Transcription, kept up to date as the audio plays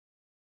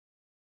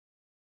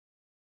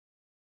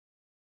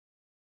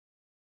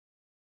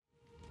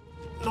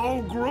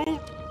No,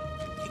 Groot.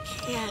 You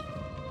can't.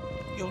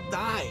 You'll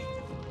die.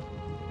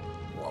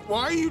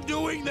 Why are you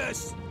doing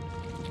this?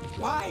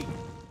 Why?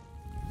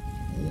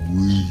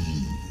 We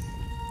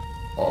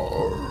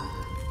are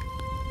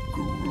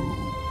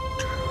Groot.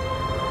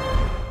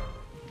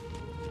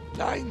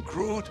 Nein,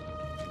 Groot.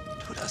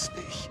 Tu das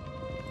nicht.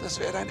 Das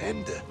wäre dein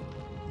Ende.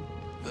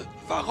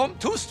 Warum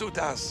tust du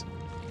das?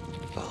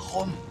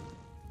 Warum?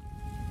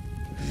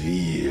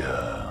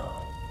 Wir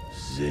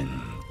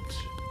sind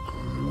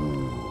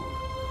Groot.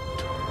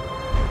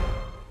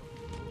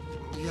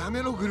 や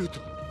めろグルート。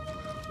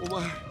お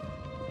前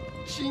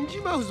死んじ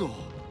まうぞ。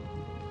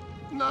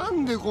な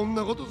んでこん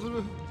なことす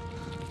る。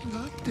な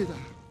んでだ。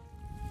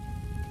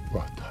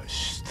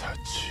私た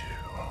ち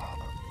は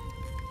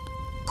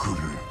グル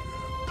ー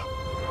ト。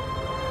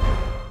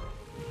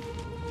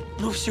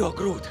 Ну все,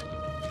 Грут,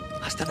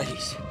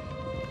 остановись.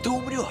 Ты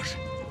умрешь.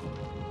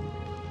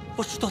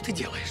 Вот что ты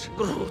делаешь,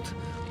 Грут?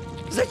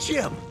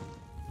 Зачем?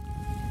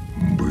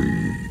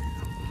 Мы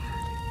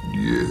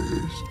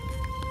есть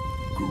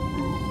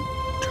Грут.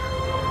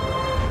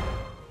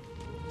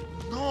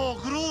 No,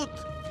 Groot.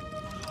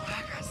 No lo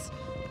hagas.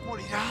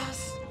 Morirás.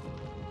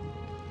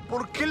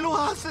 ¿Por qué lo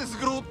haces,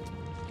 Groot?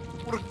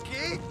 ¿Por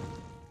qué?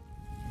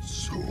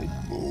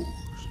 Somos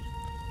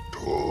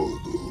todos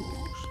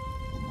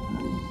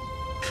Groot.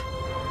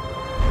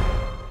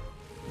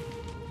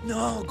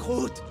 Non,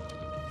 Groot,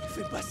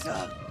 fais pas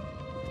ça.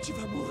 Tu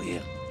vas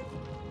mourir.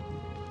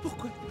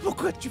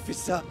 Pourquoi tu fais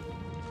ça?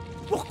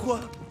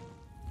 Pourquoi?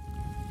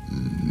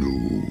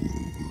 Nous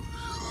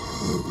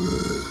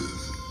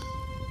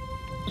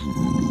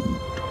somos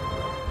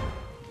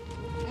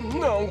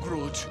Não,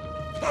 Groot.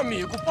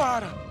 Amigo,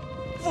 para.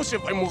 Você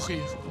vai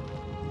morrer.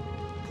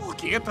 Por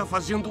que tá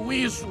fazendo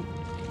isso?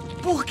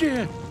 Por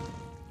quê?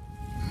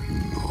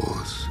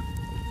 Nós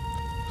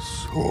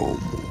somos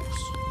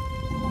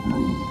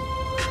Groot.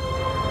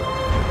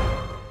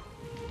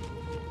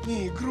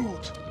 Ні,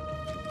 Грут.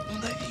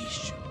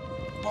 Навіщо?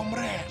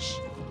 Помреш.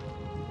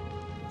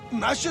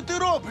 Нащо ти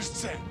робиш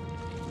це?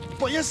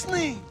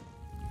 Поясни.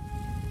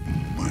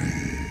 Ми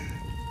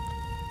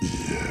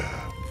є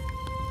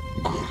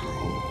Groot.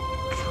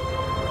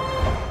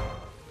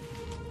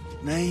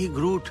 नहीं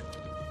ग्रूट,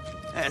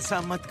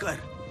 ऐसा मत कर।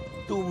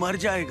 तू मर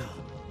जाएगा।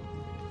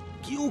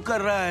 क्यों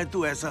कर रहा है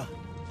तू ऐसा?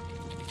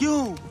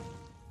 क्यों?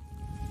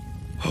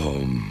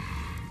 हम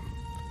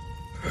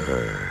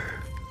है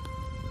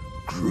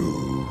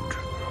Groot.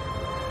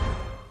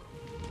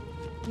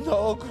 No,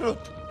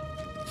 Groot,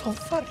 non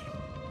farlo.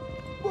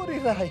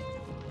 Morirai.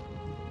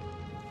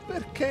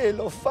 Perché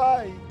lo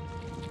fai?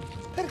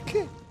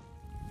 Perché?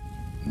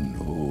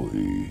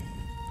 Noi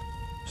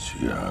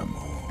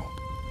siamo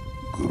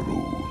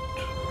Groot.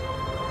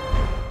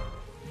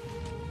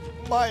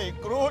 ไม่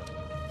กรูด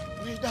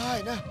ไม่ได้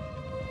นะ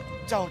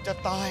เจ้าจะ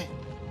ตาย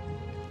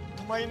ท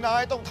ำไมนา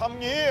ยต้องท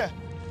ำงี้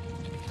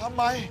ทำไ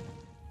ม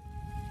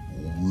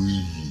We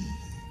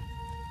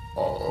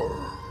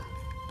are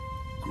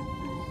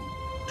Groot.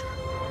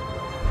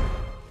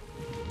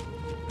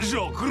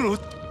 Жоқ,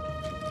 Грут.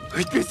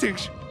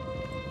 Өйтпесеңші.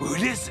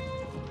 Өлесің.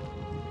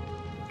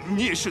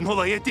 Не үшін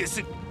олай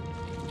етесің?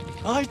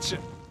 Айтшы.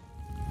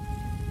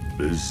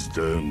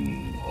 Біздің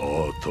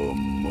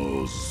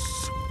атымыз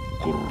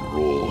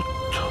Groot.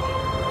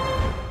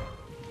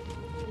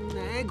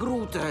 Не,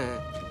 Груте,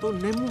 to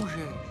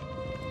nemůžeš.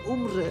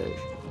 Umřeš.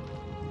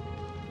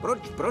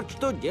 Proč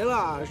to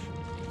děláš?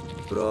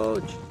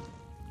 Proč?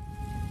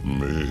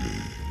 My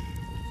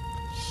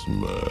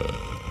jsme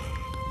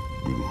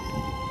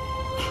Groot.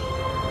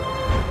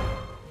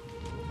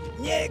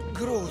 Nie,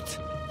 Groot.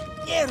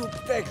 Nie rób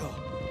tego,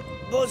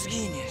 bo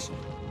zginiesz.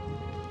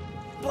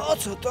 Po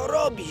co to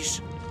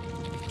robisz?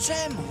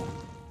 Czemu?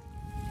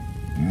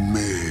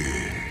 My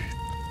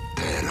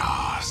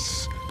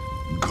teraz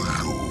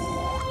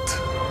Groot.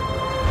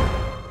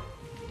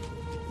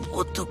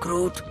 Oto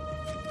Groot.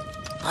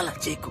 అలా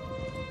చేయకు.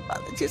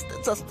 అలా చేస్తే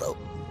చస్తావు.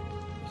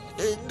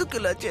 ఎందుకు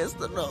ఇలా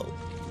చేస్తున్నావు?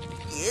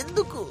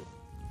 ఎందుకు?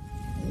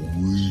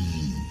 We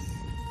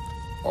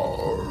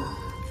are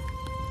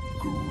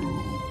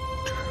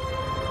Groot.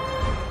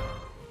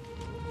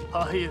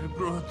 Hayır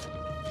Groot.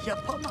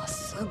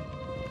 Yapamazsın.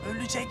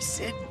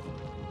 Öleceksin.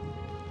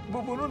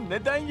 Bunu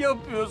neden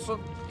yapıyorsun?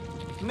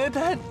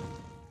 Neden?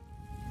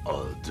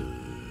 Adımız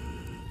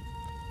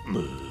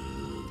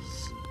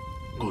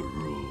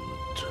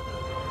Groot.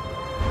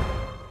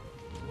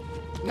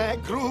 Ne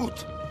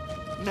Groot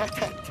ne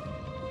tett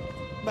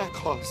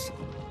meghalsz.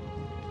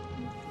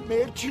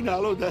 Miért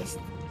csinálod ezt?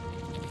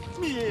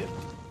 Miért?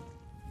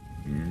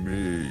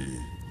 Mi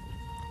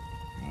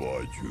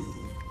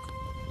vagyunk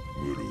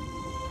Groot.